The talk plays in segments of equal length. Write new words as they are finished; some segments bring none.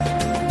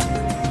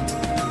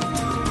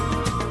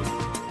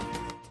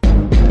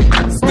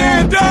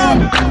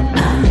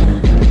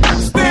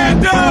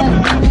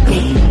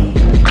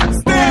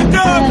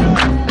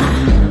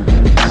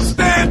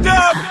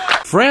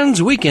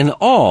because we can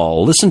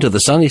all listen to the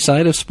sunny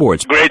side of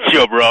sports. Great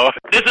show, bro.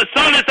 This is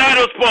Sunny Side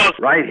of Sports.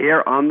 Right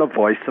here on the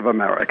Voice of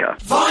America.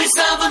 Voice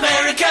of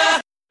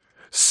America.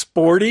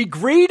 Sporty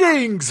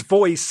greetings,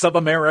 Voice of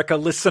America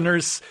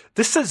listeners.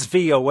 This is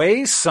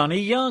VOA's Sonny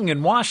Young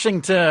in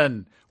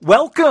Washington.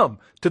 Welcome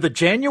to the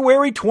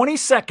January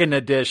 22nd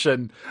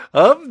edition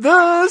of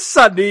the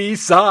Sunny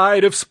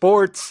Side of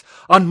Sports.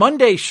 On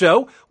Monday's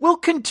show, we'll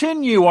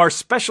continue our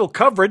special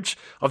coverage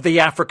of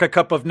the Africa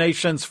Cup of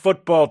Nations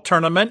football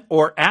tournament,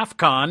 or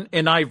AFCON,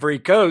 in Ivory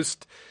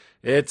Coast.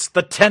 It's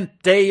the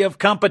 10th day of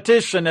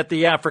competition at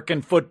the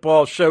African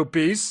football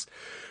showpiece.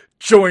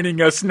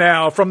 Joining us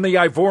now from the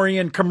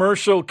Ivorian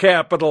commercial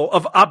capital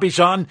of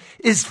Abidjan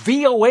is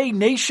VOA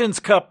Nations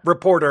Cup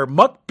reporter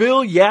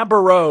Mukbil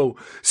Yabaro.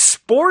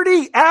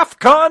 Sporty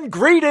AFCON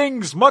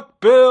greetings,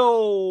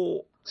 Mukbil.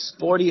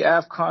 Sporty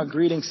AFCON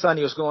greetings,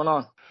 Sonny. What's going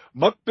on?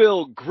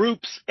 Mukbil,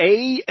 Groups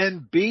A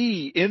and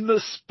B in the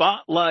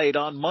spotlight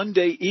on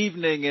Monday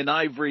evening in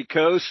Ivory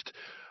Coast.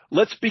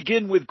 Let's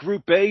begin with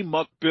Group A,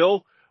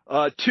 Mukbil.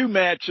 Two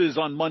matches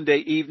on Monday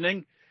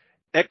evening.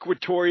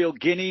 Equatorial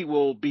Guinea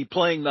will be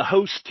playing the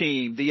host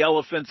team, the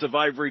Elephants of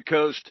Ivory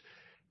Coast,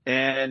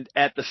 and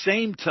at the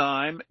same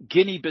time,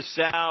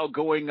 Guinea-Bissau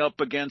going up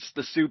against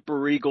the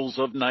Super Eagles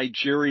of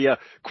Nigeria.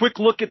 Quick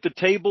look at the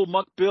table,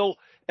 Mukbil.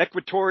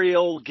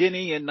 Equatorial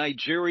Guinea and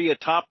Nigeria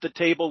top the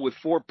table with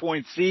 4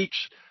 points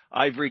each,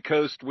 Ivory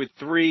Coast with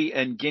 3,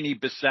 and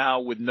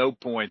Guinea-Bissau with no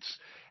points.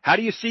 How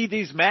do you see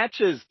these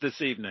matches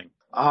this evening?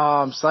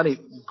 Sonny,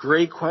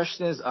 great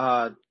questions.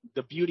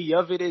 The beauty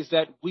of it is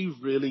that we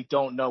really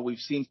don't know. We've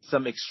seen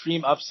some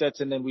extreme upsets,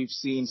 and then we've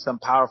seen some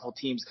powerful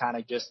teams kind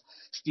of just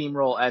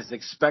steamroll as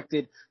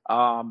expected.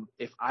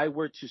 If I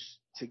were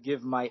to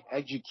give my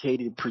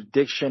educated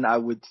prediction, I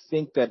would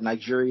think that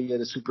Nigeria,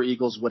 the Super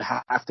Eagles, would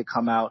have to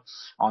come out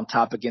on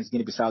top against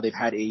Guinea-Bissau. They've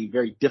had a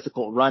very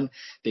difficult run.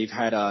 They've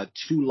had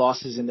 2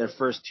 losses in their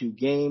first 2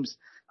 games.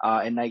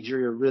 And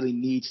Nigeria really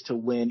needs to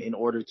win in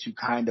order to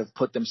kind of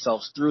put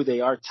themselves through. They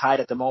are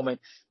tied at the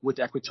moment with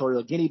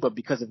Equatorial Guinea, but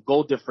because of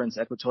goal difference,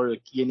 Equatorial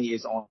Guinea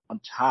is on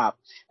top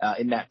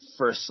in that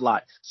first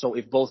slot. So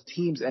if both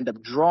teams end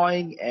up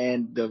drawing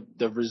and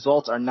the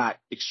results are not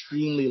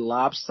extremely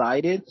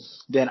lopsided,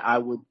 then I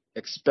would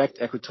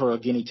expect Equatorial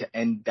Guinea to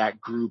end that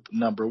group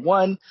number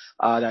 1.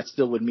 That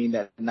still would mean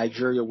that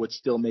Nigeria would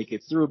still make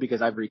it through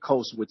because Ivory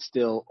Coast would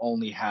still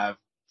only have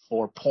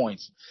 4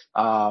 points.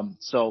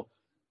 So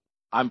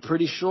I'm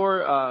pretty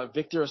sure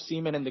Victor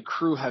Osimhen and the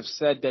crew have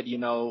said that,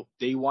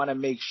 they want to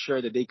make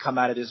sure that they come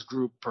out of this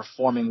group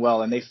performing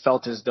well, and they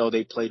felt as though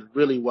they played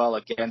really well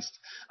against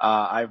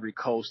Ivory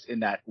Coast in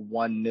that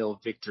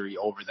 1-0 victory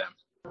over them.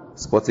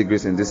 Sporty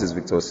greetings, this is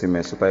Victor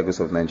Osimhen, Super Eagles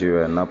of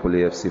Nigeria and Napoli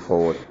FC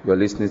forward. You're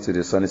listening to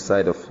the Sunny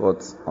Side of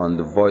Sports on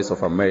the Voice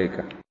of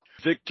America.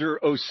 Victor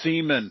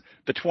Osimhen,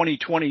 the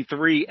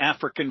 2023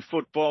 African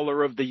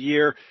Footballer of the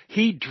Year.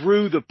 He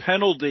drew the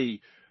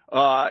penalty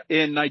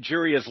in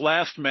Nigeria's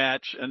last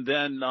match, and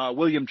then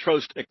William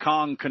Trost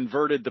Ekong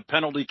converted the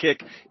penalty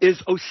kick.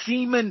 Is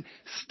Osimhen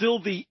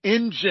still the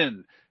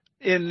engine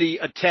in the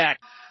attack?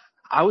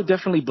 I would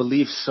definitely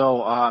believe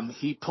so.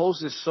 He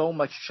poses so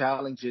much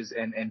challenges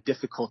and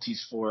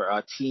difficulties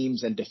for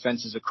teams and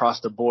defenses across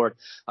the board.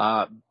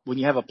 When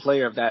you have a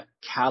player of that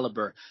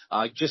caliber,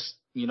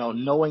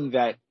 knowing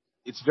that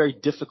it's very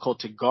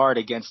difficult to guard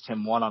against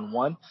him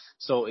one-on-one.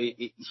 So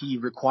he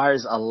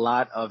requires a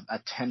lot of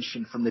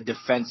attention from the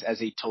defense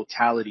as a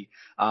totality.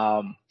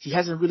 He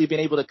hasn't really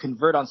been able to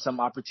convert on some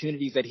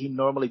opportunities that he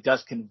normally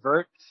does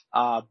convert,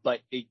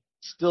 but it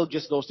still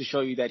just goes to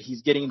show you that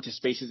he's getting into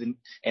spaces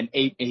and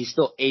he's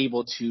still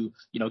able to,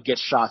 get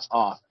shots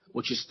off,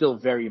 which is still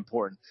very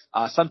important.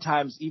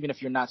 Sometimes, even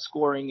if you're not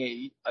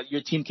scoring,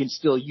 your team can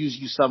still use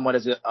you somewhat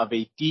as of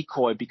a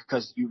decoy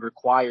because you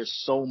require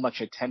so much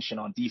attention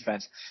on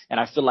defense. And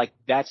I feel like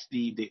that's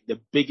the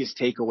biggest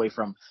takeaway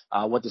from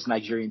what this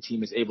Nigerian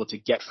team is able to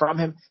get from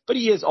him. But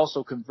he is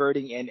also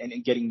converting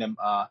and getting them,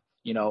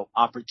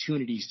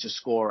 opportunities to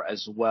score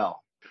as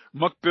well.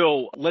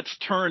 Mukbil, let's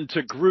turn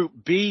to Group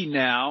B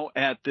now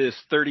at this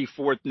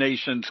 34th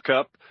Nations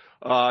Cup.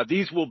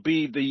 These will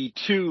be the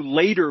 2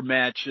 later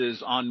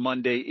matches on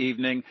Monday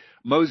evening.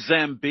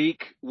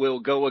 Mozambique will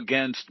go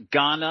against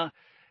Ghana,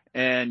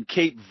 and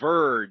Cape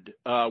Verde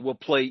will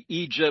play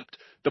Egypt.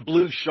 The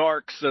Blue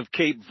Sharks of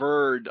Cape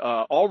Verde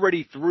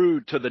already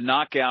through to the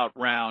knockout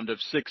round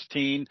of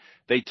 16.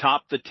 They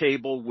top the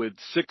table with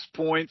 6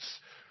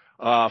 points,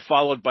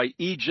 followed by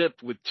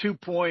Egypt with 2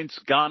 points,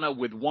 Ghana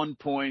with 1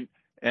 point,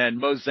 and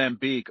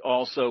Mozambique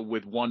also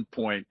with 1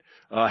 point.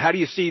 How do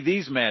you see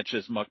these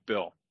matches,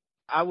 Mukbil?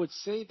 I would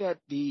say that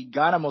the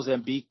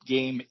Ghana-Mozambique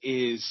game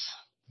is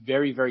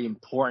very, very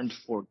important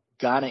for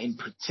Ghana in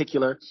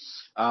particular.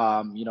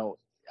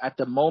 At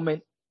the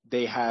moment,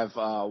 they have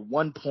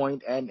 1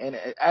 point, and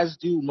as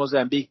do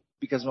Mozambique,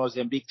 because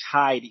Mozambique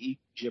tied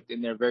Egypt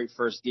in their very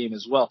first game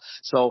as well.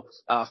 So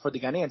for the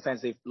Ghanaian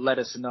fans, they've let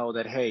us know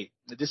that, hey,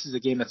 this is a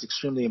game that's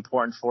extremely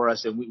important for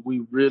us, and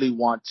we really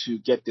want to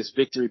get this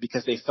victory,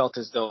 because they felt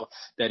as though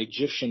that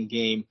Egyptian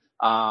game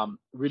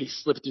really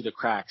slipped through the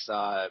cracks.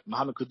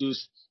 Mohamed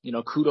Kudus,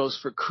 kudos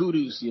for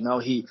Kudus.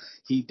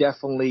 He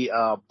definitely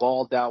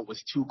balled out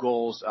with 2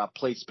 goals,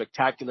 played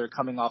spectacular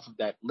coming off of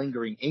that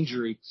lingering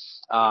injury.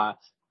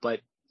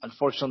 But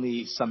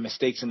unfortunately, some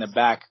mistakes in the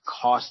back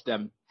cost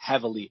them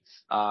heavily.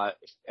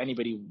 If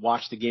anybody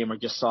watched the game or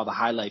just saw the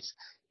highlights,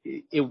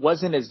 it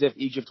wasn't as if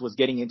Egypt was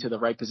getting into the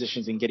right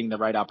positions and getting the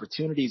right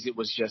opportunities. It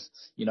was just,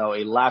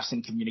 a lapse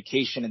in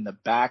communication in the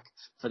back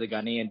for the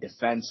Ghanaian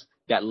defense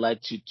that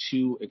led to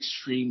 2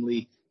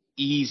 extremely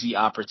easy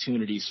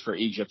opportunities for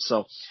Egypt.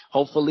 So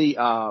hopefully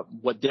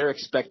what they're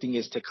expecting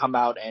is to come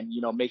out and,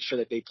 make sure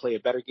that they play a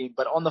better game.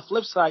 But on the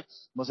flip side,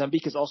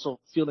 Mozambique is also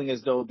feeling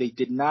as though they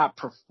did not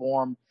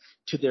perform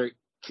to their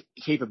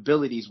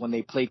capabilities when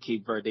they played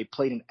Cape Verde. They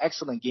played an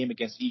excellent game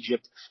against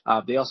Egypt.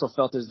 They also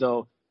felt as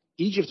though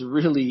Egypt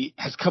really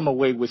has come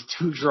away with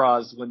 2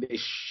 draws when they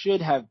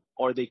should have,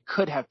 or they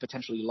could have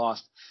potentially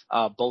lost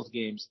both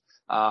games.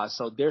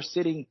 So they're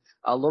sitting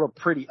a little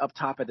pretty up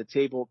top at the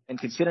table. And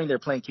considering they're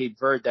playing Cape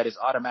Verde, that is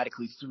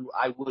automatically through,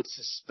 I would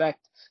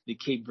suspect the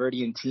Cape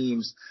Verdean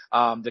teams,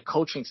 the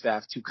coaching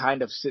staff, to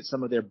kind of sit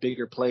some of their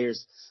bigger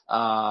players,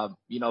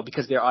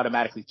 because they're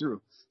automatically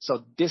through.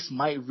 So this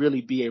might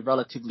really be a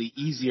relatively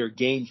easier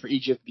game for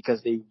Egypt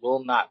because they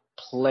will not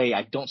play,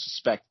 I don't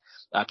suspect,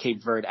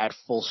 Cape Verde at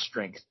full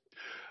strength.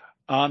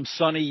 I'm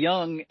Sonny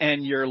Young,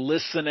 and you're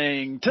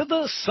listening to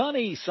the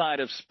Sunny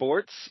Side of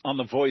Sports on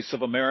the Voice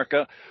of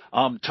America.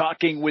 I'm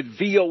talking with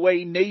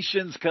VOA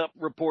Nations Cup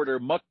reporter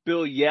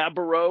Mukbil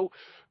Yabaro,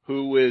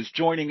 who is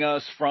joining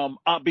us from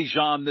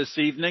Abidjan this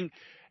evening.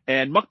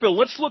 And Mukbil,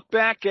 let's look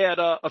back at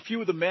a few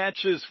of the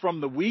matches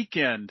from the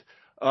weekend.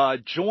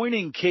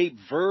 Joining Cape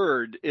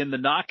Verde in the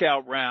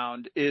knockout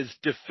round is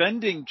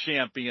defending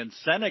champion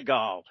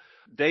Senegal.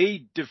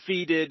 They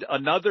defeated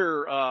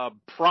another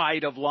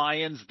pride of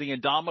Lions, the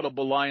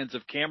indomitable Lions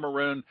of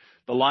Cameroon,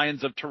 the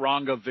Lions of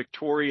Teranga,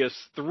 victorious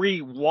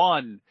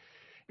 3-1.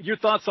 Your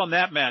thoughts on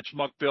that match,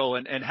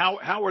 Mukbil, and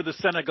how are the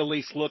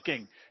Senegalese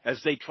looking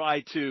as they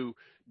try to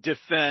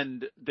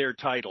defend their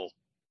title?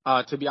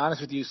 To be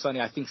honest with you,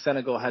 Sonny, I think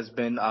Senegal has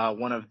been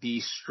one of the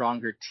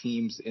stronger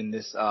teams in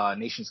this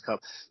Nations Cup.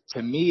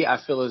 To me, I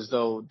feel as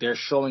though they're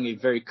showing a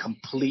very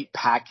complete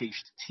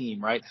packaged team,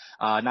 right?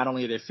 Not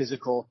only are they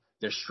physical,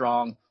 they're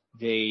strong,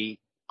 they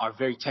are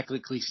very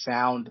technically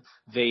sound,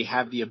 they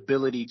have the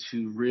ability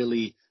to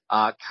really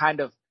kind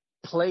of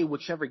play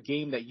whichever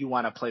game that you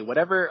want to play,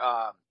 whatever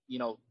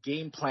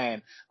game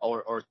plan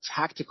or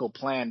tactical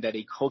plan that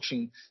a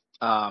coaching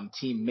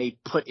team may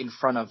put in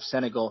front of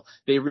Senegal.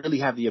 They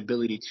really have the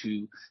ability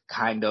to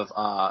kind of,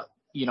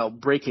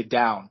 break it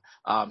down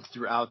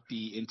throughout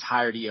the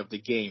entirety of the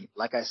game.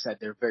 Like I said,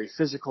 they're very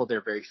physical,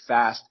 they're very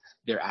fast,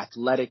 they're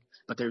athletic,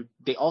 but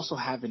they also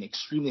have an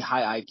extremely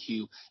high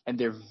IQ, and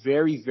they're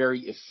very,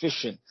 very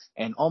efficient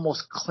and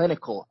almost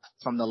clinical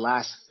from the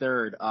last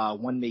third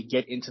when they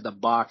get into the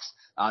box.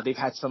 They've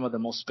had some of the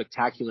most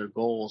spectacular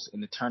goals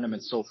in the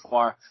tournament so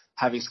far,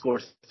 having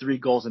scored 3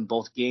 goals in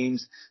both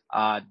games.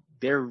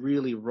 They're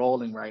really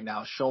rolling right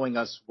now, showing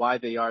us why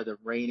they are the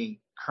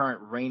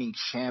current reigning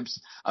champs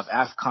of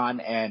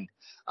AFCON. And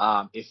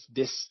if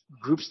this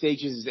group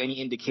stages is any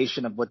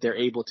indication of what they're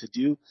able to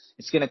do,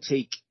 it's going to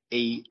take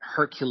a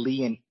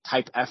Herculean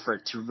type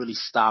effort to really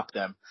stop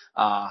them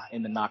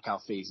in the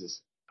knockout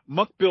phases.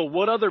 Mukbil,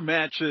 what other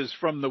matches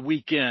from the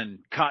weekend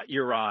caught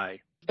your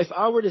eye? If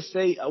I were to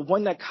say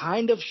one that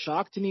kind of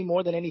shocked me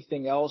more than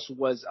anything else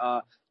was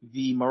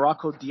the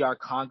Morocco-DR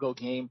Congo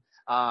game.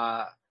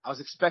 I was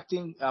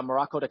expecting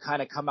Morocco to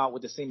kind of come out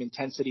with the same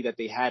intensity that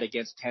they had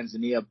against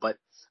Tanzania, but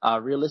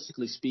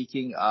realistically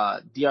speaking,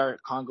 DR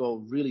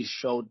Congo really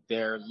showed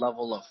their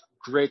level of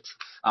grit.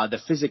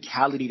 The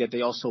physicality that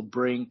they also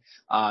bring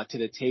to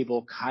the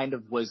table kind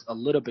of was a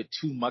little bit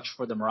too much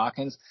for the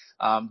Moroccans.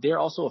 They're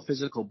also a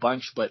physical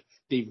bunch, but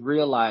they've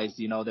realized,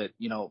 that,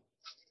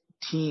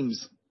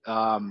 teams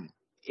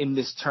in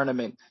this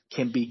tournament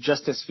can be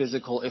just as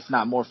physical, if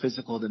not more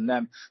physical than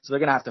them. So they're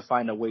going to have to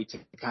find a way to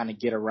kind of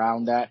get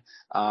around that.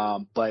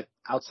 But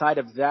outside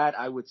of that,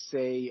 I would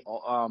say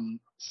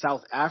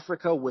South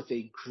Africa with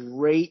a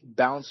great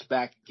bounce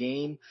back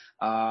game,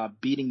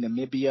 beating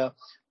Namibia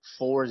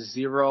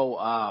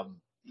 4-0.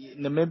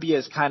 Namibia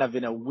is kind of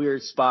in a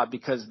weird spot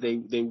because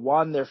they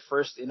won their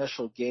first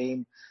initial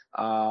game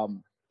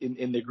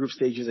in the group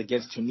stages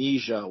against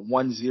Tunisia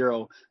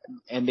 1-0,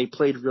 and they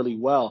played really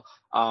well.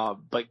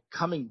 But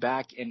coming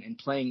back and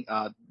playing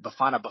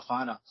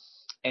Bafana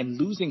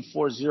and losing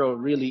 4-0,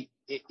 really,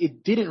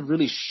 it didn't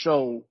really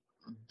show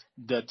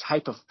the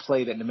type of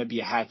play that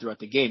Namibia had throughout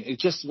the game. It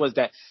just was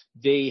that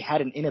they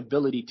had an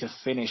inability to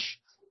finish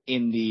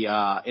in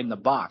the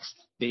box.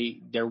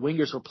 Their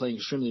wingers were playing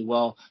extremely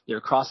well.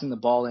 They're crossing the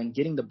ball and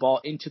getting the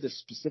ball into the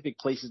specific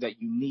places that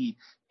you need.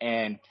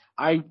 And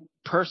I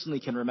personally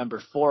can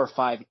remember 4 or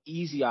 5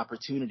 easy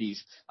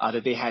opportunities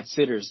that they had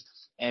sitters,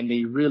 and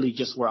they really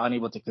just were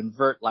unable to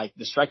convert. Like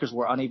the strikers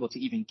were unable to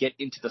even get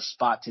into the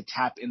spot to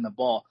tap in the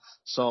ball.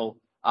 So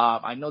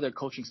I know their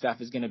coaching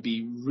staff is going to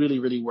be really,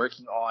 really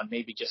working on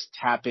maybe just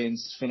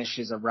tap-ins,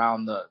 finishes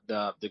around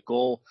the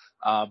goal.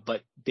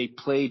 But they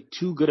played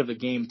too good of a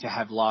game to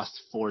have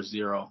lost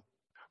 4-0.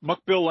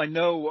 Mukbil, I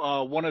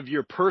know one of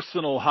your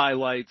personal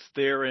highlights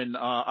there in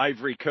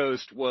Ivory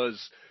Coast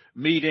was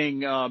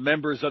meeting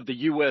members of the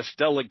U.S.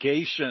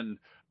 delegation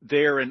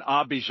there in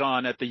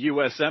Abidjan at the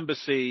U.S.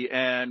 Embassy.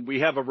 And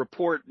we have a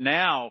report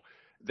now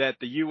that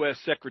the U.S.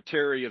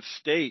 Secretary of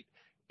State,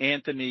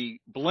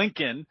 Anthony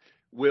Blinken,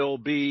 will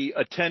be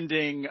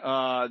attending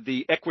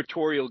the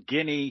Equatorial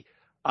Guinea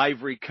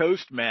Ivory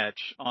Coast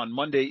match on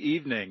Monday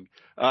evening.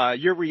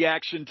 Your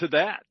reaction to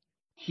that?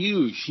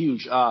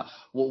 Huge.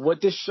 What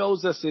this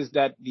shows us is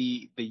that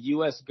the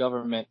U.S.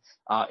 government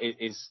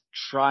is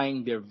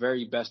trying their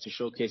very best to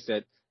showcase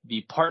that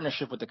the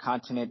partnership with the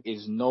continent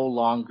is no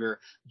longer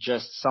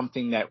just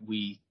something that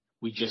we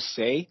just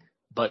say,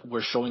 but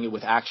we're showing it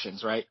with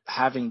actions, right?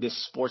 Having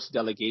this sports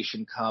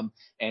delegation come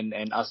and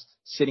us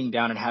sitting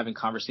down and having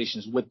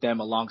conversations with them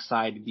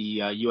alongside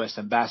the U.S.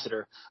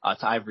 ambassador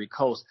to Ivory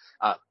Coast.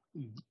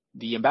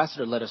 The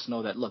ambassador let us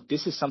know that, look,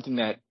 this is something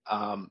that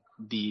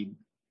the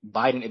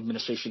Biden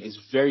administration is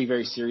very,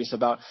 very serious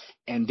about,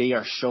 and they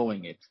are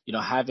showing it. You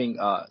know, having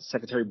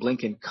Secretary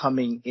Blinken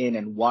coming in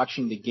and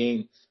watching the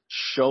game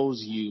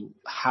shows you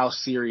how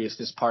serious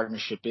this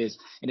partnership is,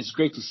 and it's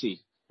great to see,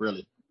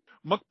 really.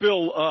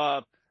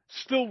 Mukbil,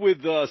 still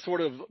with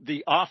sort of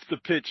the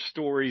off-the-pitch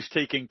stories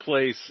taking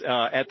place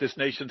at this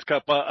Nations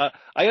Cup, I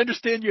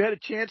understand you had a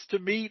chance to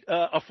meet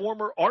a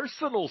former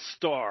Arsenal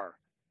star.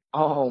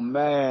 Oh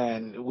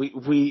man,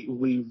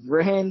 we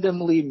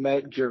randomly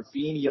met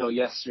Gervinho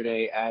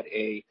yesterday at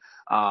a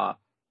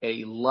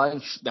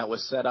lunch that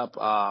was set up,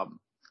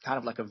 kind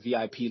of like a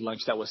VIP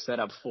lunch that was set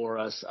up for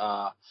us,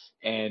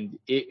 and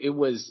it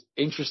was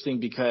interesting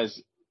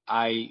because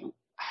I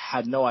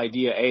had no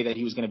idea that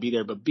he was going to be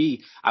there, but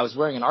B, I was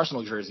wearing an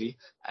Arsenal jersey,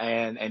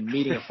 and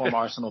meeting a former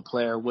Arsenal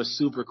player was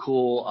super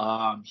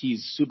cool.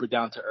 He's super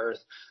down to earth,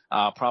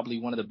 probably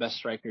one of the best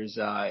strikers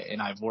in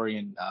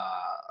Ivorian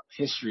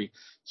history.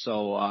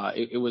 So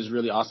it was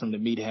really awesome to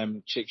meet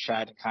him, chit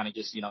chat, and kind of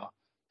just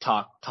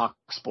talk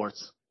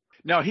sports.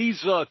 Now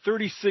he's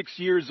 36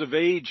 years of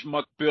age,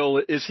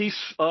 Mukbil. Is he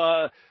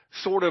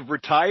sort of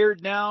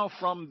retired now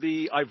from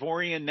the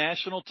Ivorian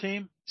national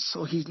team?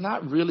 So he's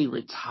not really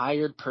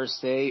retired per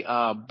se,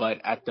 but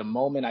at the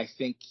moment, I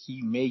think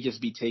he may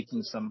just be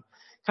taking some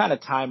kind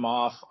of time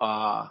off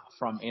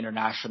from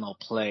international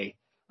play.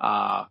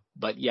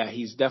 But yeah,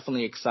 he's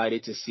definitely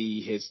excited to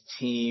see his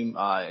team,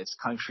 his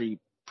country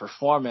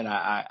perform, and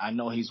I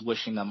know he's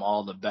wishing them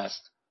all the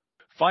best.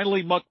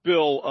 Finally,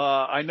 Mukbil,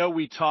 I know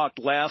we talked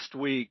last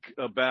week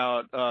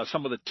about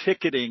some of the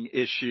ticketing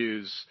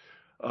issues,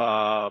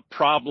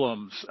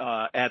 problems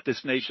at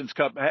this Nations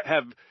Cup.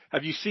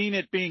 Have you seen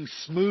it being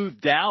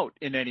smoothed out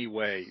in any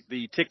way,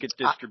 the ticket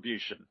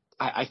distribution?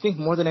 I think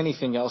more than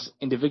anything else,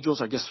 individuals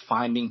are just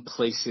finding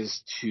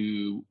places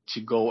to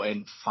go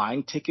and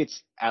find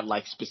tickets at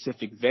like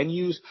specific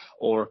venues,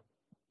 or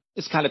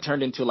it's kind of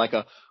turned into like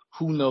a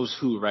who knows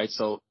who, right?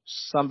 So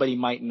somebody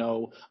might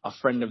know a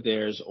friend of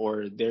theirs,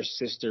 or their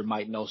sister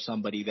might know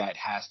somebody that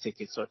has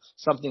tickets, or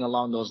something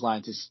along those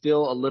lines. It's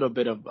still a little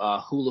bit of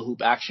hula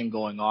hoop action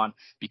going on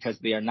because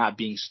they are not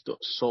being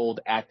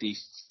sold at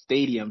these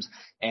stadiums.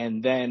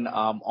 And then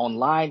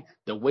online,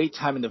 the wait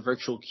time in the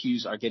virtual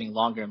queues are getting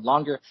longer and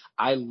longer.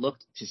 I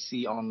looked to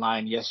see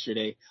online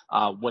yesterday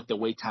what the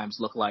wait times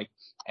look like,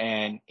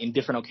 and in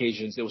different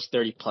occasions, it was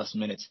 30 plus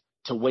minutes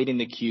to wait in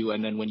the queue.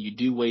 And then when you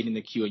do wait in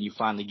the queue and you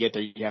finally get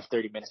there, you have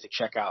 30 minutes to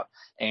check out,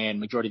 and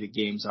majority of the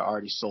games are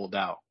already sold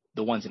out,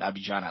 the ones in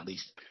Abidjan at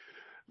least.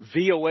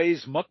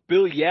 VOA's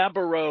Mukbil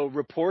Yabaro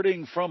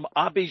reporting from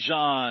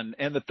Abidjan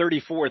and the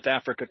 34th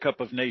Africa Cup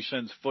of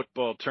Nations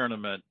football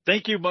tournament.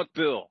 Thank you,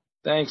 Mukbil.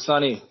 Thanks,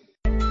 Sonny.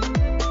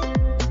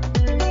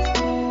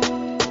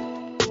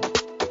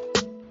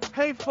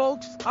 Hey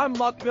folks, I'm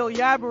Mukbil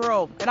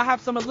Yabaro, and I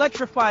have some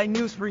electrifying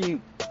news for you.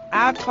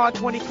 AFCON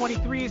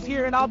 2023 is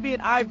here, and I'll be in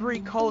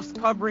Ivory Coast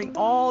covering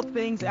all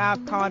things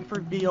AFCON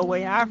for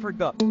VOA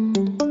Africa.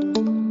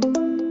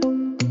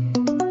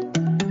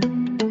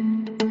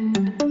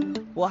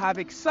 We'll have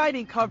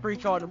exciting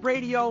coverage on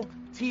radio,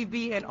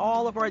 TV, and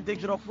all of our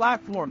digital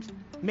platforms.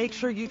 Make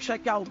sure you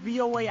check out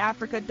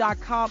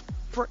voaafrica.com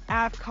for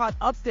AFCON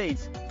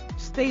updates.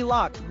 Stay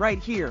locked right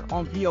here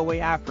on VOA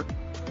Africa.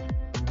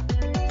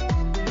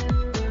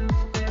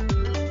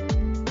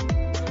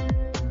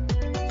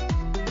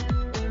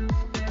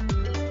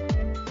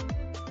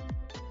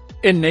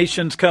 In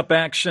Nations Cup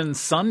action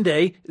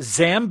Sunday,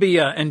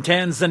 Zambia and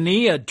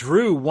Tanzania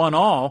drew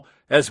 1-1,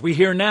 as we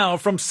hear now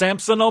from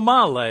Samson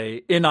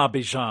Omale in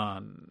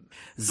Abidjan.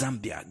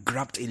 Zambia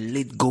grabbed a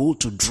late goal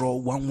to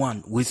draw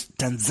 1-1 with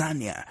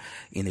Tanzania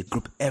in a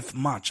Group F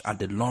match at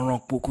the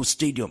Laurent Gbagbo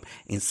Stadium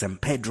in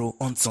St. Pedro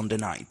on Sunday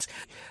night.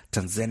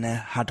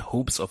 Tanzania had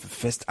hopes of a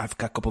first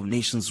Africa Cup of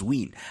Nations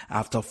win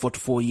after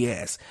 44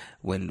 years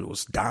when it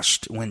was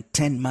dashed when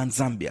 10-man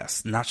Zambia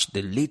snatched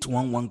the late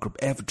 1-1 Group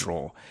F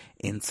draw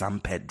in San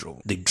Pedro.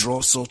 The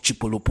draw saw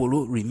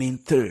Chipolopolo remain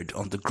third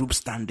on the group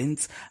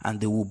standings, and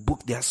they will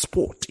book their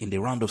spot in the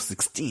round of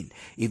 16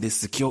 if they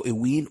secure a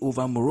win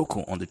over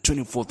Morocco on the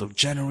 24th of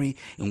January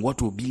in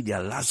what will be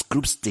their last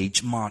group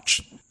stage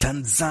match.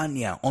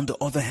 Tanzania, on the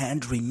other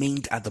hand,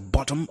 remained at the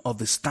bottom of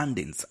the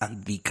standings,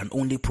 and they can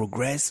only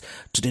progress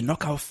to the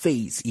knockout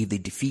phase if they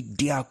defeat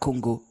DR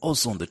Congo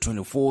also on the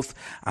 24th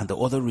and the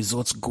other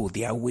results go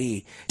their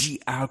way.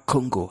 DR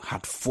Congo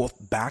had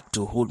fought back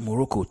to hold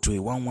Morocco to a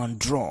 1-1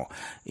 draw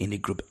in a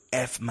Group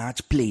F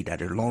match played at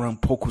the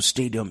Laurent Poku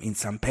Stadium in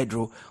San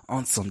Pedro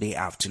on Sunday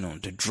afternoon.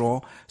 The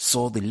draw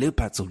saw the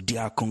Leopards of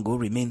DR Congo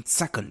remain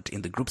second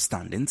in the group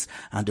standings,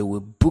 and they will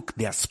book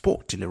their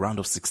spot in the round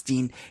of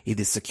 16 if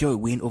they secure a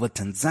win over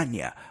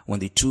Tanzania when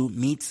the two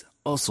meet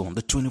also on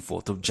the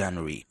 24th of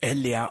January.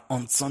 Earlier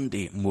on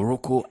Sunday,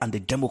 Morocco and the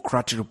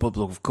Democratic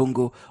Republic of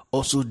Congo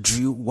also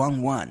drew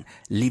 1-1,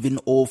 leaving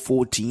all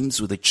four teams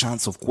with a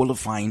chance of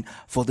qualifying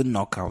for the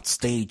knockout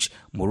stage.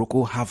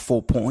 Morocco have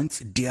 4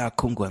 points, DR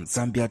Congo and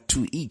Zambia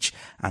 2 each,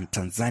 and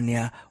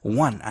Tanzania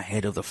 1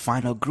 ahead of the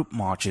final group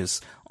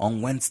matches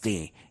on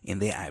Wednesday in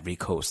the Ivory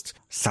Coast.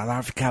 South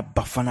Africa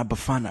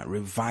Bafana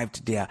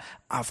revived their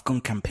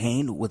AFCON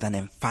campaign with an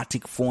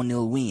emphatic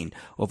 4-0 win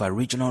over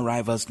regional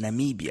rivals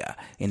Namibia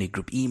in a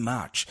Group E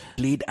match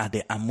played at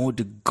the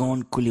Amadou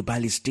Gon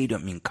Coulibaly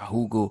Stadium in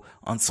Kahugo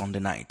on Sunday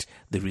night.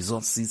 The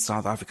result sees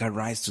South Africa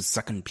rise to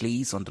second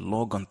place on the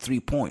log on 3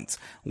 points,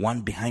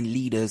 one behind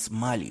leaders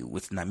Mali,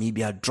 with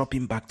Namibia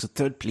dropping back to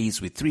third place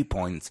with 3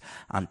 points,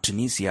 and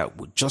Tunisia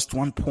with just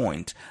 1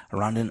 point,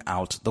 rounding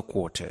out the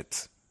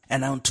quartet.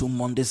 And on to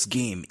Monday's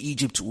game,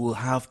 Egypt will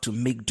have to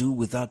make do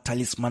without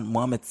talisman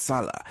Mohamed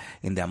Salah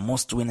in their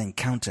must-win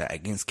encounter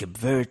against Cape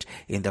Verde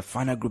in the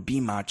final Group B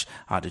match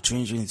at the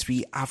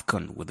 2023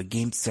 AFCON, with the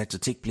game set to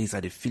take place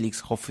at the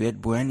Felix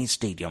Houphouët-Boigny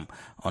Stadium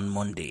on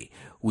Monday.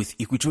 With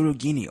Equatorial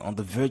Guinea on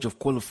the verge of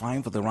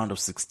qualifying for the round of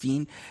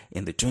 16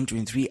 in the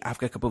 2023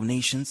 Africa Cup of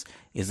Nations,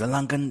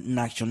 Izalangan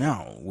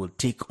Nacional will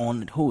take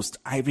on host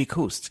Ivory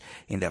Coast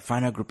in their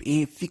final Group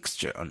A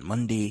fixture on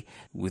Monday,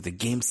 with the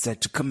game set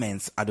to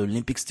commence at the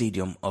Olympic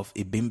Stadium of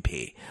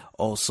Ibimpe.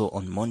 Also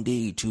on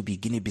Monday, it will be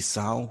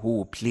Guinea-Bissau who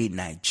will play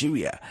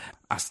Nigeria,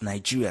 as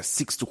Nigeria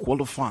seeks to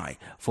qualify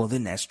for the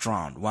next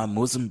round, while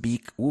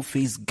Mozambique will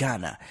face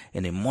Ghana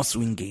in a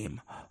must-win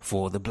game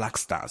for the Black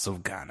Stars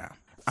of Ghana.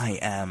 I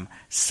am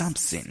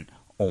Samson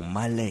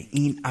Omale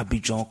in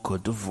Abidjan,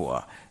 Côte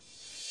d'Ivoire.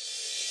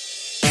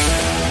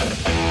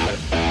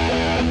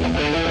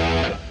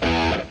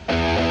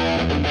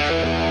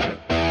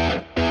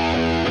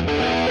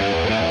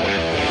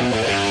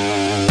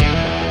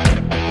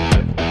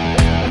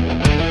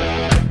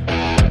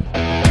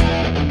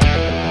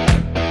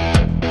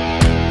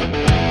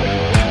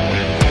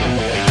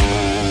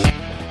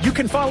 You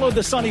can follow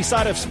the Sunny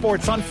Side of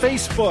Sports on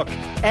Facebook,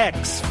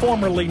 X,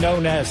 formerly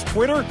known as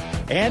Twitter,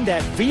 and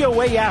at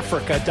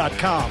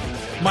voaafrica.com.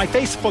 My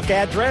Facebook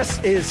address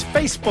is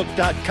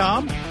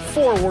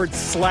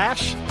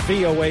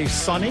facebook.com/VOA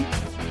Sunny.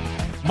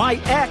 My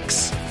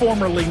X,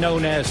 formerly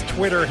known as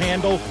Twitter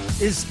handle,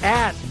 is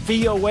at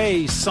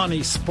VOA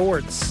Sunny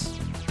Sports.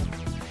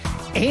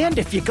 And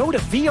if you go to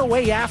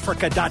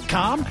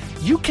voaafrica.com,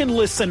 you can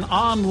listen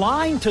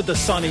online to the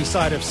Sunny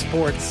Side of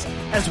Sports,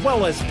 as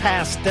well as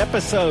past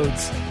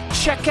episodes.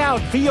 Check out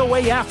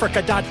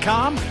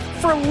voaafrica.com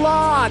for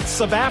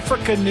lots of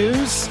Africa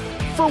news.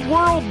 For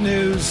world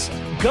news,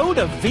 go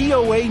to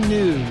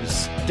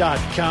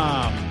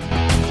voanews.com.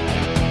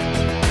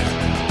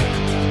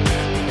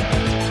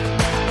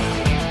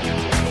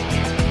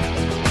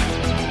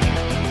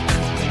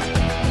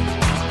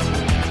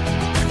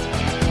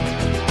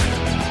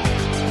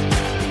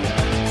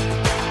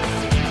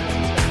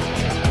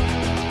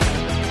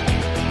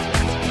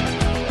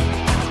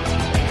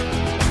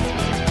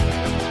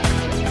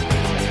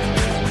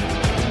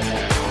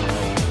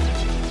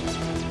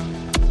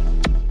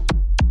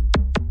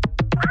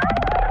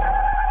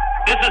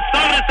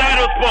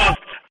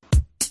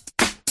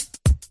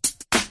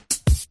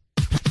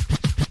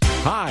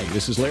 Hi,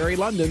 this is Larry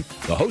London,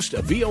 the host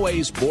of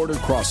VOA's Border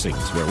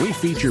Crossings, where we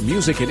feature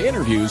music and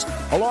interviews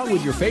along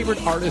with your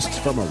favorite artists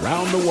from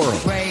around the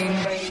world. Rain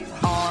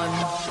on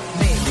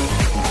me.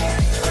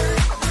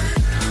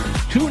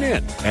 Tune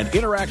in and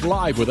interact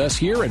live with us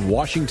here in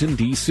Washington,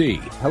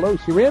 D.C. Hello,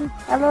 Shirin.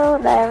 Hello,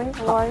 Larry.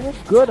 How are you?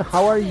 Good.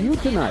 How are you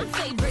tonight?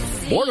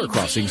 Border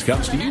Crossings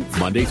comes to you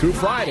Monday through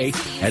Friday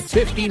at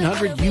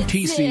 1500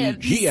 UTC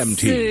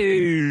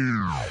GMT.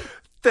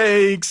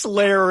 Thanks,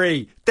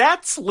 Larry.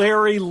 That's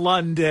Larry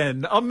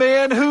London, a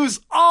man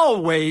who's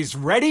always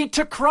ready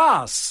to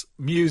cross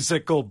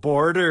musical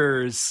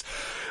borders.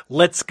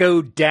 Let's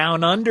go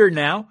down under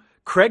now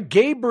Craig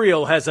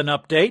Gabriel has an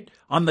update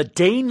on the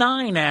Day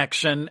 9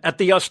 action at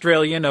the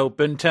Australian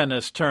Open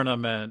tennis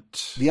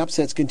tournament. The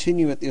upsets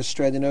continue at the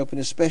Australian Open,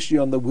 especially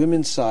on the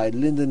women's side.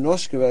 Linda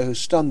Noskova, who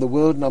stunned the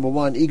world number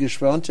one Iga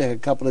Swiatek a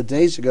couple of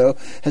days ago,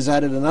 has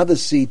added another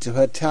seed to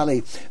her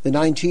tally. The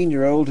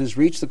 19-year-old has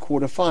reached the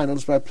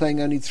quarterfinals by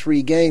playing only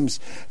 3 games.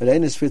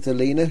 Elena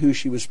Svitolina, who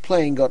she was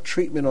playing, got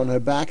treatment on her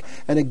back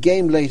and a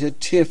game later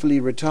tearfully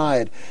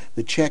retired.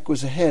 The Czech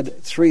was ahead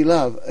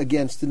 3-love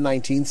against the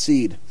 19th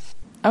seed.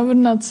 I would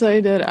not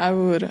say that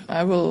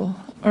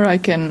I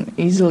can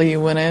easily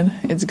win it.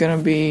 It's going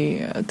to be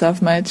a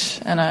tough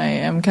match, and I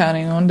am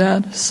counting on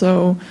that.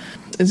 So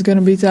it's going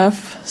to be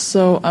tough.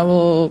 So I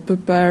will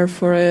prepare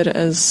for it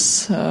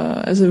as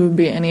it would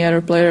be any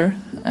other player.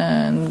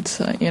 And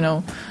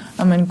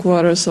I'm in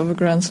quarters of a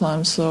Grand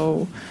Slam,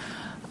 so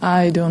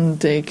I don't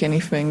take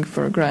anything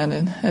for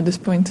granted at this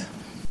point.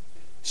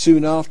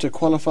 Soon after,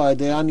 qualified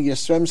Diana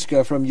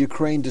Yastremska from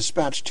Ukraine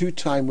dispatched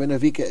two-time winner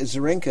Vika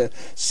Azarenka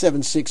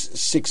 7-6,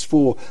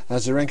 6-4.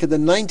 Azarenka, the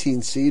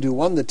 19th seed, who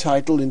won the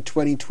title in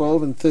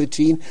 2012 and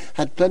 13,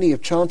 had plenty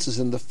of chances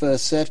in the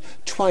first set.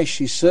 Twice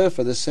she served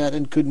for the set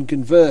and couldn't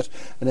convert.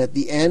 And at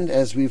the end,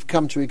 as we've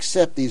come to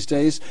accept these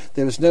days,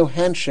 there was no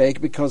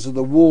handshake because of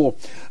the war,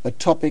 a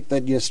topic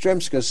that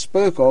Yastremska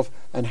spoke of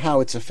and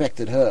how it's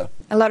affected her.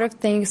 A lot of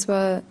things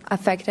were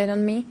affected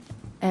on me.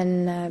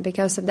 And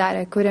because of that,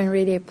 I couldn't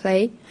really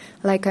play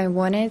like I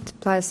wanted.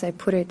 Plus, I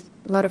put a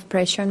lot of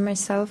pressure on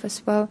myself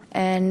as well.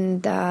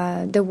 And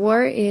the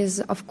war is,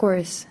 of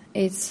course,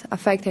 it's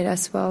affected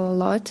as well a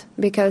lot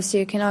because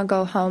you cannot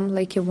go home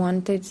like you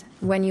wanted,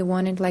 when you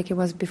wanted, like it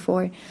was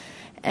before.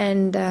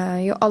 And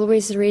you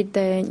always read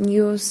the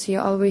news, you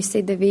always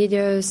see the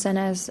videos. And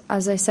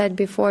as I said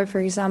before,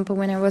 for example,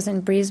 when I was in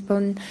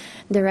Brisbane,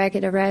 the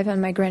racket arrived at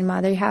my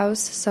grandmother's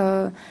house.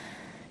 So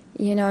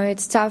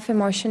it's tough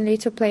emotionally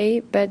to play,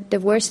 but the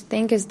worst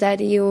thing is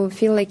that you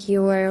feel like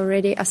you are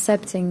already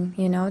accepting,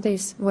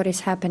 what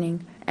is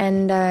happening.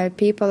 And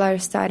people are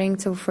starting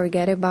to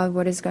forget about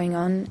what is going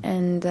on.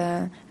 And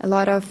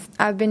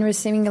I've been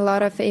receiving a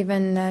lot of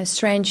even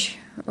strange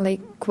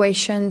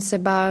questions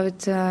about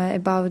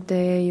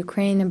the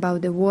Ukraine,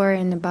 about the war,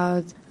 and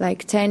about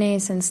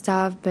tennis and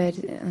stuff. But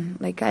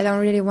I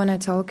don't really want to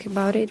talk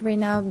about it right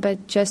now.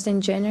 But just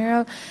in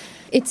general,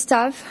 it's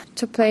tough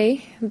to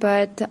play,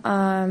 but...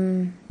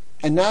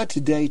 And now to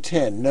day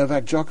 10,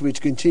 Novak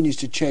Djokovic continues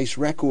to chase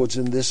records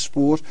in this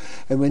sport,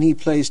 and when he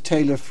plays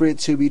Taylor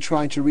Fritz, he'll be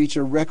trying to reach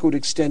a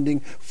record-extending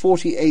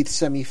 48th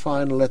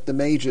semi-final at the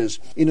majors.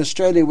 In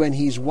Australia, when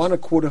he's won a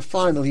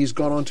quarter-final, he's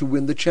gone on to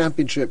win the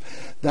championship.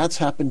 That's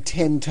happened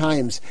 10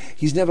 times.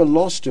 He's never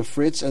lost to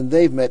Fritz, and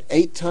they've met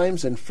 8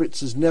 times, and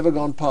Fritz has never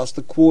gone past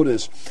the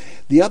quarters.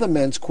 The other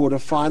men's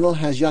quarter-final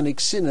has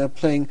Yannick Sinner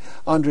playing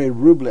Andrei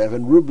Rublev,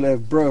 and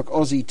Rublev broke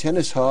Aussie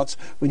tennis hearts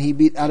when he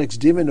beat Alex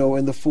de Minaur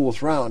in the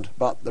 4th round.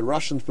 But the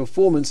Russian's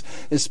performance,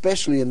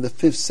 especially in the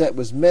 5th set,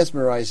 was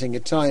mesmerizing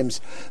at times.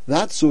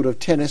 That sort of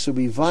tennis will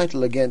be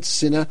vital against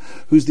Sinner,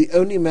 who's the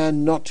only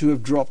man not to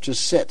have dropped a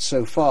set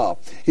so far.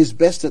 His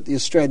best at the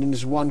Australian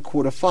is one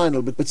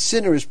quarter-final, but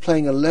Sinner is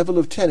playing a level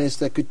of tennis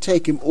that could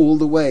take him all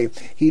the way.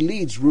 He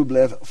leads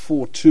Rublev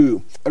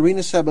 4-2.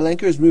 Arina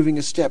Sabalenka is moving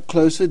a step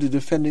closer to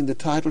defending the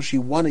title she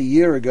won a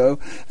year ago,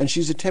 and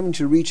she's attempting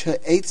to reach her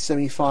 8th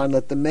semi-final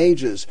at the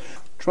majors.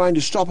 Trying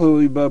to stop her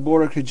with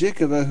Barbora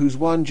Krejcikova, who's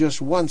won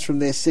just once from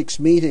their 6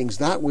 meetings.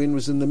 That win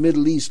was in the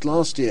Middle East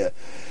last year.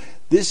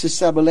 This is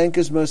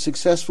Sabalenka's most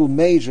successful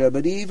major,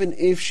 but even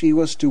if she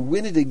was to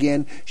win it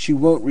again, she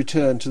won't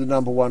return to the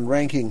number 1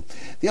 ranking.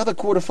 The other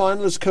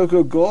quarterfinal is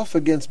Coco Gauff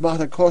against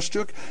Marta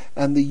Kostyuk,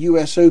 and the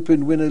US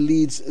Open winner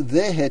leads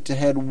their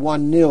head-to-head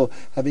 1-0,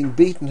 having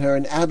beaten her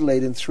in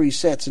Adelaide in 3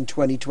 sets in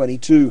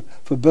 2022.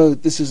 For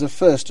both, this is a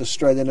first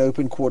Australian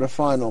Open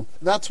quarterfinal.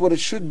 That's what it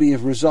should be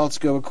if results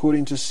go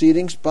according to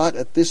seedings, but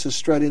at this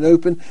Australian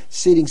Open,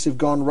 seedings have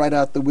gone right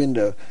out the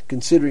window,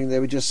 considering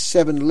there were just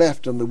 7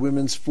 left on the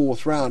women's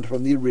 4th round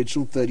from the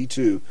original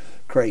 32.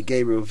 Craig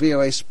Gabriel,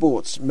 VOA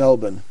Sports,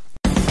 Melbourne.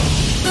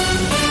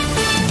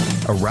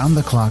 Around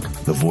the clock,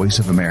 the Voice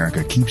of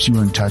America keeps you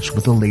in touch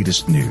with the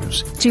latest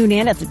news. Tune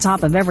in at the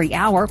top of every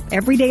hour,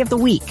 every day of the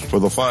week. For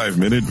the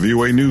 5-minute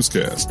VOA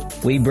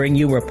newscast. We bring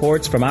you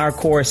reports from our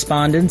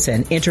correspondents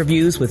and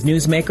interviews with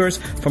newsmakers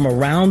from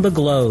around the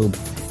globe.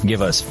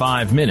 Give us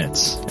 5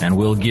 minutes, and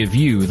we'll give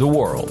you the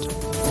world.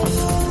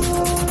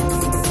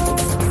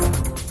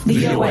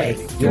 VOA,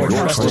 your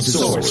trusted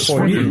source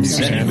for news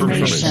and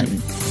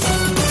information.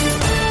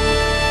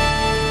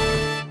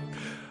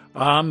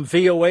 I'm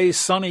VOA's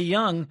Sonny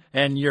Young,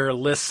 and you're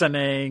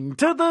listening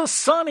to the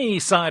sunny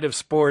side of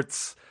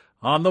sports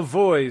on the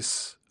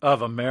Voice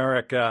of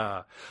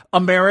America.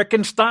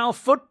 American-style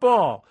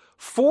football.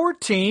 4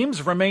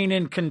 teams remain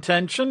in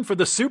contention for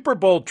the Super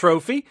Bowl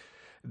trophy.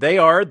 They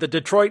are the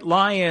Detroit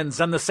Lions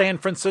and the San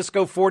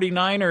Francisco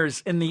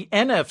 49ers in the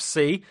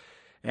NFC,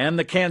 and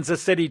the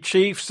Kansas City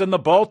Chiefs and the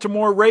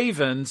Baltimore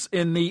Ravens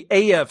in the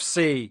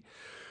AFC.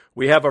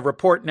 We have a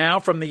report now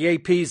from the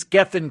AP's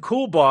Gethin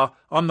Coolbaugh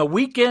on the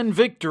weekend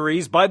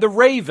victories by the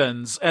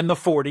Ravens and the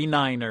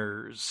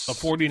 49ers. The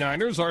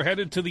 49ers are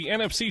headed to the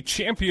NFC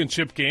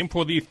Championship game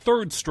for the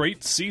third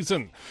straight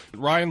season.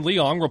 Ryan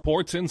Leong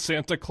reports in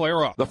Santa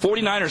Clara. The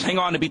 49ers hang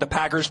on to beat the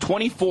Packers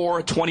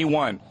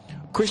 24-21.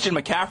 Christian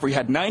McCaffrey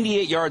had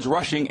 98 yards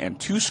rushing and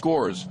 2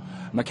 scores.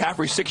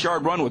 McCaffrey's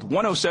 6-yard run with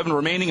 1:07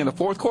 remaining in the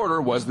fourth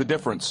quarter was the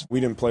difference.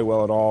 We didn't play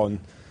well at all and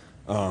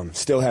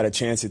still had a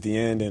chance at the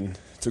end, and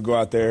to go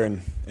out there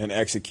and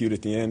execute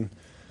at the end.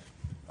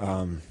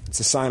 It's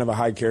a sign of a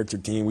high-character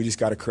team. We just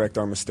got to correct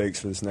our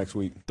mistakes for this next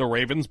week. The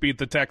Ravens beat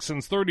the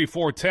Texans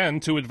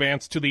 34-10 to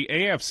advance to the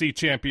AFC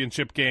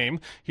Championship game.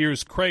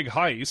 Here's Craig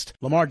Heist.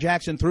 Lamar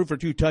Jackson threw for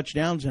 2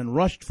 touchdowns and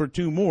rushed for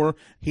 2 more.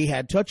 He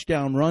had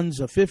touchdown runs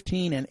of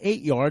 15 and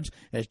 8 yards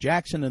as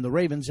Jackson and the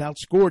Ravens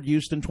outscored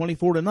Houston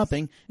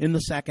 24-0 in the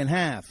second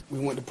half. We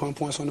went to put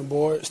points on the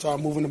board, start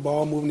moving the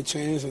ball, moving the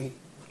chains, and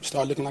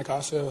start looking like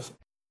ourselves.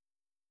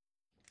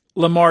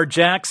 Lamar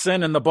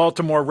Jackson and the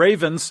Baltimore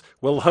Ravens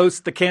will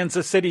host the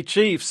Kansas City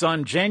Chiefs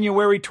on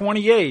January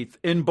 28th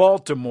in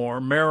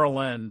Baltimore,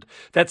 Maryland.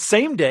 That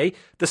same day,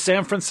 the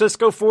San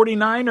Francisco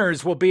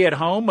 49ers will be at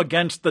home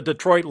against the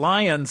Detroit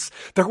Lions.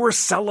 There were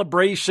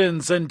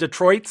celebrations in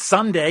Detroit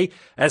Sunday,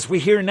 as we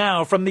hear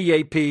now from the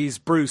AP's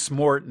Bruce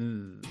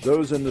Morton.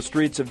 Those in the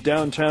streets of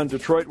downtown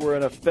Detroit were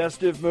in a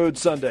festive mood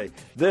Sunday.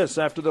 This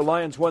after the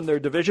Lions won their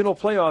divisional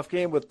playoff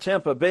game with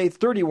Tampa Bay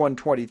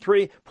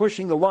 31-23,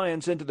 pushing the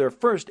Lions into their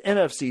first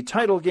NFC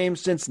title game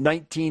since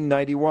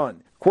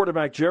 1991.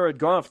 Quarterback Jared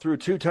Goff threw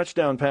 2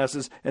 touchdown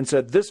passes and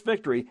said this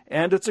victory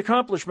and its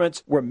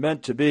accomplishments were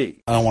meant to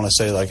be. I don't want to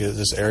say like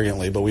this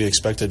arrogantly, but we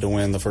expected to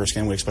win the first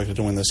game. We expected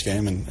to win this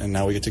game, and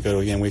now we get to go to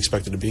a game we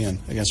expected to be in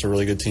against a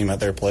really good team at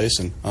their place,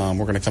 and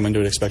we're going to come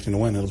into it expecting to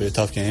win. It'll be a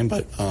tough game,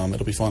 but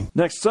it'll be fun.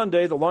 Next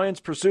Sunday, the Lions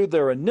pursued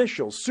their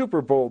initial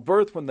Super Bowl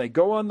berth when they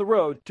go on the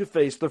road to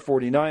face the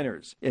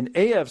 49ers. In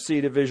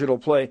AFC divisional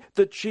play,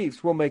 the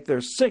Chiefs will make their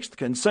 6th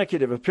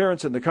consecutive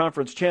appearance in the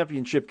conference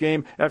championship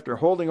game after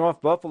holding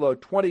off Buffalo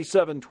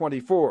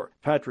 27-24.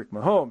 Patrick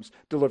Mahomes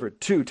delivered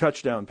 2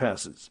 touchdown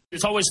passes.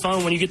 It's always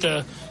fun when you get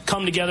to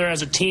come together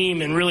as a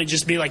team and really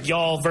just be like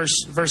y'all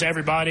versus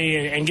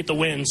everybody and get the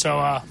win.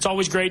 So it's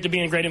always great to be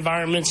in great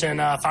environments and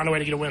find a way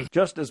to get a win.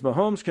 Just as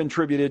Mahomes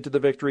contributed to the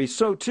victory,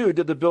 so too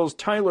did the Bills'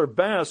 Tyler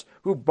Bass,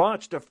 who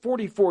botched a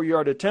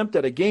 44-yard attempt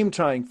at a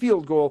game-tying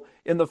field goal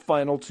in the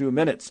final 2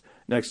 minutes.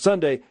 Next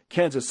Sunday,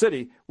 Kansas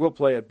City will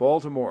play at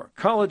Baltimore.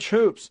 College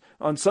hoops.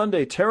 On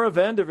Sunday, Tara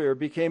Vanderveer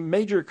became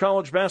major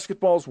college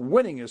basketball's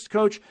winningest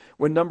coach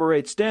when number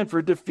 8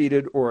 Stanford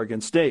defeated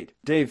Oregon State.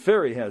 Dave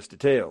Ferry has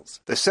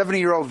details. The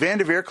 70-year-old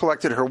Vanderveer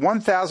collected her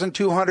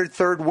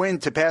 1,203rd win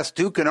to pass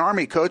Duke and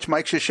Army coach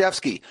Mike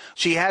Krzyzewski.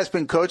 She has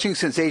been coaching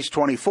since age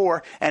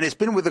 24 and has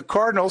been with the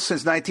Cardinals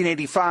since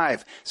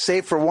 1985.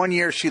 Save for 1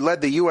 year, she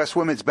led the U.S.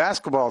 women's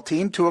basketball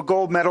team to a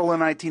gold medal in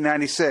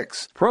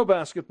 1996. Pro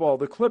basketball,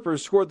 the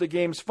Clippers scored the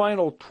game's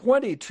final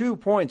 22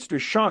 points to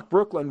shock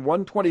Brooklyn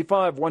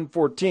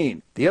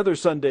 125-114. The other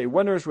Sunday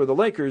winners were the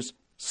Lakers,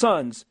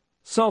 Suns,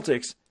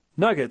 Celtics,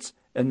 Nuggets,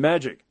 and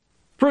Magic.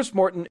 Bruce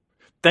Morton.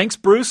 Thanks,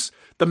 Bruce.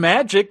 The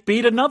Magic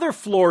beat another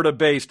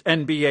Florida-based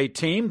NBA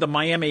team, the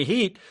Miami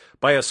Heat,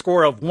 by a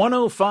score of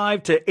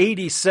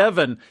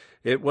 105-87.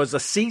 It was a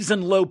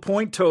season-low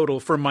point total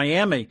for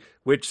Miami,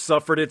 which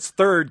suffered its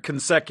 3rd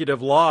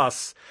consecutive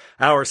loss.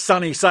 Our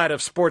Sunny Side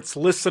of Sports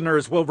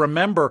listeners will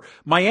remember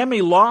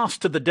Miami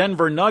lost to the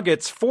Denver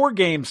Nuggets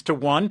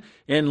 4-1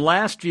 in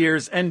last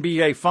year's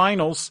NBA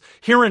Finals.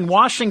 Here in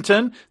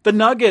Washington, the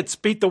Nuggets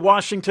beat the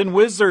Washington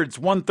Wizards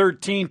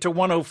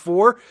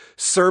 113-104.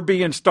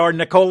 Serbian star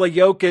Nikola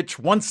Jokic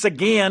once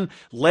again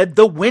led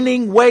the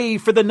winning way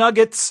for the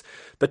Nuggets.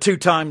 The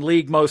 2-time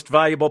league most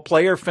valuable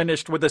player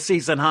finished with a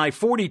season-high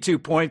 42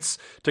 points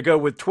to go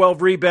with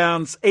 12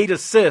 rebounds, 8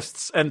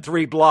 assists, and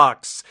 3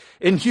 blocks.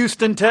 In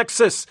Houston,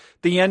 Texas,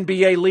 the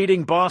NBA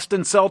leading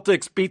Boston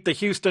Celtics beat the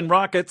Houston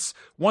Rockets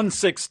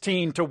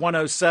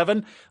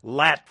 116-107.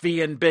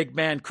 Latvian big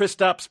man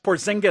Kristaps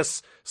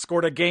Porzingis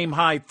scored a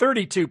game-high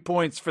 32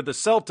 points for the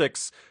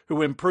Celtics,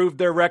 who improved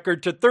their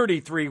record to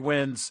 33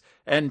 wins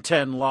and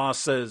 10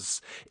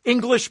 losses.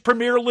 English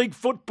Premier League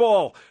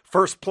football.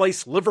 First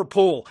place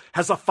Liverpool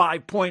has a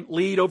 5-point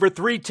lead over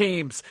 3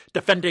 teams,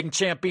 defending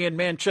champion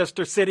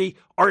Manchester City,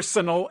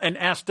 Arsenal, and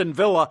Aston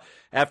Villa,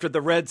 after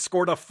the Reds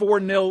scored a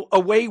 4-0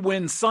 away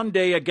win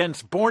Sunday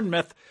against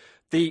Bournemouth.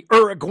 The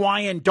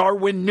Uruguayan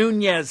Darwin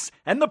Nunez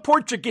and the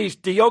Portuguese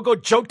Diogo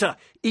Jota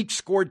each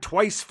scored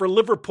twice for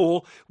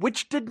Liverpool,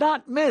 which did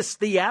not miss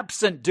the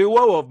absent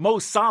duo of Mo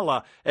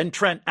Salah and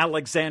Trent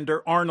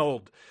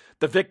Alexander-Arnold.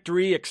 The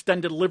victory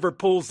extended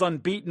Liverpool's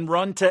unbeaten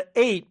run to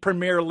 8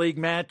 Premier League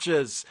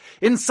matches.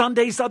 In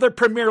Sunday's other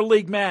Premier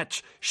League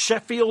match,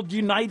 Sheffield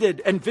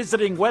United and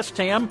visiting West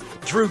Ham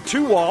drew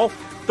 2-2.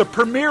 The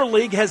Premier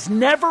League has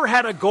never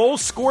had a goal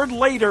scored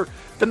later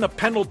than the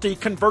penalty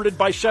converted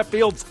by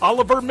Sheffield's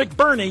Oliver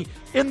McBurney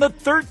in the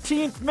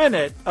 13th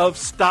minute of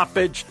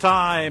stoppage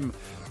time.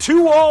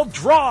 2-2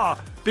 draw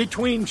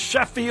between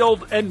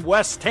Sheffield and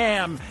West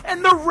Ham,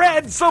 and the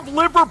Reds of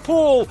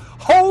Liverpool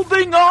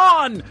holding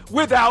on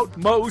without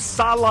Mo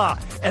Salah.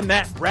 And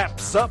that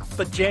wraps up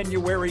the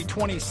January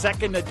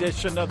 22nd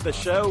edition of the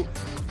show.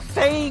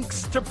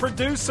 Thanks to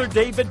producer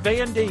David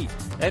Vandy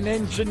and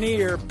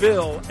engineer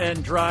Bill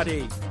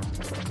Andrade.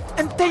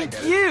 And thank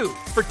you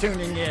for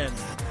tuning in.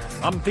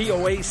 I'm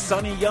VOA's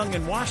Sonny Young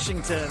in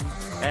Washington,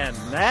 and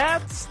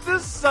that's the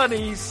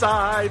sunny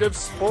side of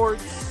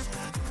sports.